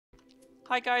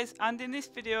Hi guys, and in this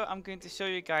video I'm going to show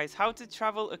you guys how to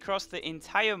travel across the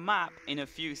entire map in a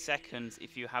few seconds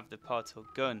if you have the portal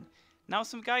gun. Now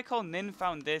some guy called Nin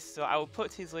found this, so I will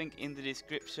put his link in the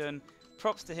description.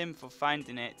 Props to him for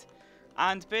finding it.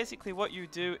 And basically what you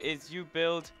do is you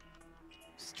build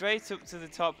straight up to the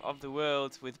top of the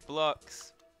world with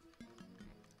blocks.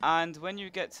 And when you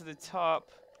get to the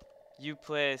top, you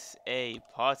place a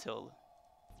portal.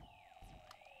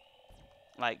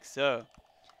 Like so.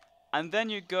 And then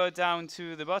you go down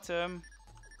to the bottom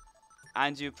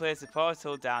and you place a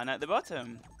portal down at the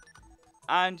bottom.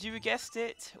 And you guessed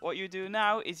it, what you do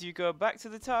now is you go back to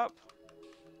the top.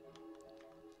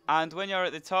 And when you're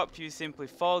at the top, you simply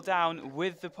fall down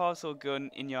with the portal gun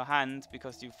in your hand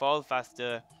because you fall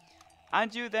faster.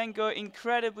 And you then go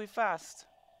incredibly fast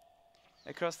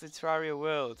across the Terraria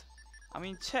world. I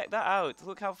mean, check that out.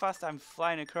 Look how fast I'm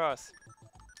flying across.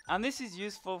 And this is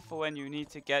useful for when you need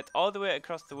to get all the way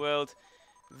across the world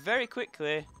very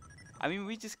quickly. I mean,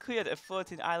 we just cleared a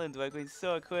floating island. We're going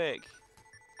so quick.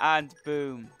 And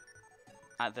boom,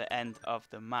 at the end of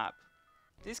the map.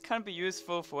 This can be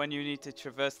useful for when you need to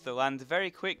traverse the land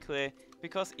very quickly,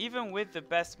 because even with the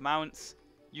best mounts,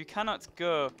 you cannot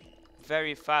go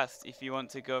very fast if you want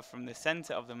to go from the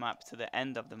center of the map to the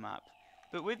end of the map.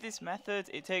 But with this method,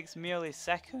 it takes merely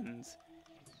seconds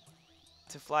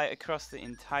to fly across the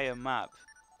entire map.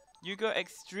 You go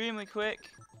extremely quick,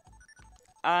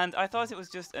 and I thought it was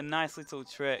just a nice little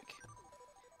trick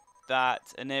that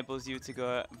enables you to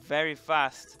go very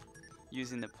fast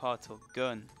using the portal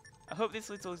gun. I hope this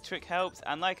little trick helps,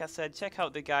 and like I said, check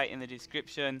out the guy in the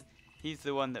description. He's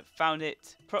the one that found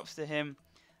it. Props to him.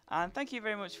 And thank you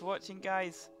very much for watching,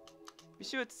 guys. Be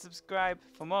sure to subscribe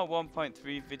for more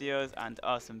 1.3 videos and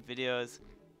awesome videos.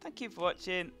 Thank you for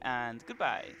watching, and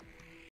goodbye.